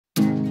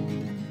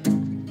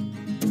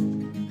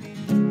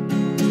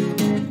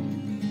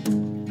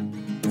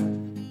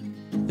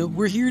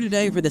we're here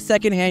today for the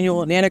second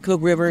annual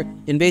Nanticoke River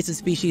Invasive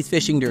Species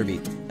Fishing Derby.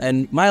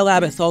 And my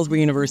lab at Salisbury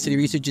University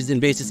researches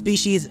invasive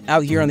species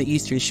out here on the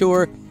eastern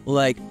shore,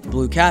 like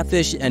blue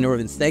catfish and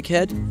northern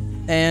snakehead.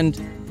 And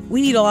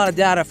we need a lot of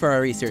data for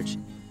our research.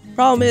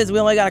 Problem is, we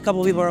only got a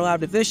couple people who are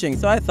allowed to fishing,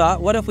 so I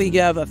thought, what if we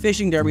have a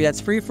fishing derby that's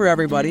free for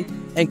everybody,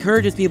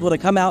 encourages people to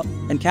come out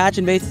and catch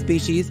invasive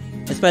species,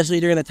 especially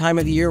during the time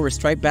of the year where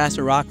striped bass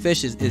or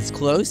rockfish is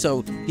closed,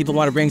 so people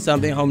want to bring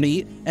something home to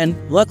eat. And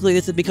luckily,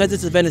 because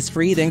this event is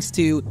free, thanks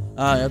to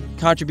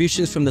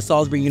contributions from the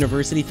Salisbury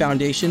University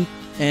Foundation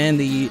and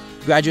the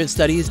Graduate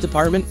Studies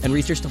Department and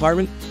Research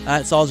Department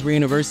at Salisbury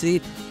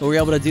University. But we're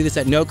able to do this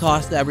at no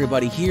cost to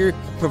everybody here,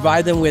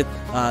 provide them with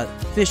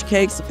fish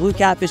cakes, blue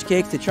catfish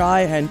cakes to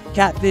try, and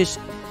catfish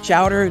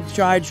chowder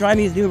to try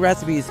these new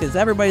recipes, because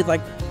everybody's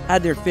like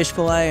had their fish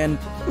fillet and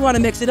we want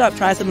to mix it up,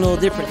 try something a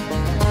little different.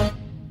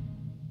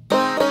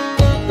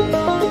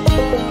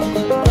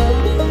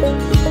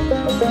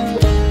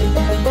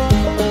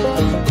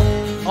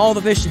 All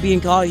the fish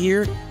being caught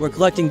here, we're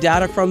collecting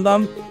data from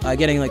them,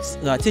 getting like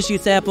tissue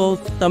samples,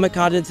 stomach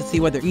contents to see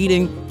what they're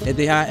eating. If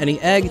they have any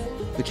eggs,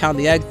 we count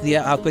the eggs to see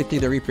how quickly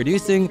they're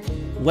reproducing,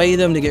 weigh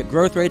them to get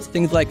growth rates,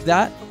 things like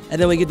that.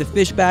 And then we get the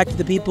fish back to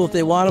the people if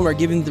they want them, or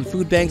giving them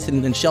food banks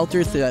and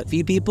shelters to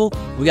feed people.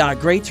 We got a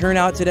great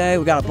turnout today.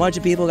 We got a bunch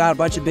of people, got a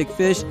bunch of big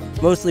fish,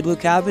 mostly blue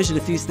catfish and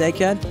a few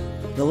snakehead.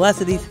 The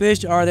less of these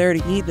fish are there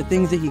to eat the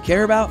things that you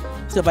care about.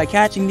 So by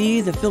catching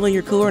these and filling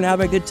your cooler and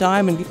having a good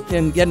time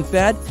and getting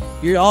fed,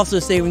 you're also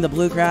saving the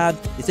blue crab,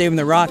 you're saving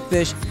the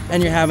rockfish,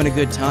 and you're having a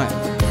good time.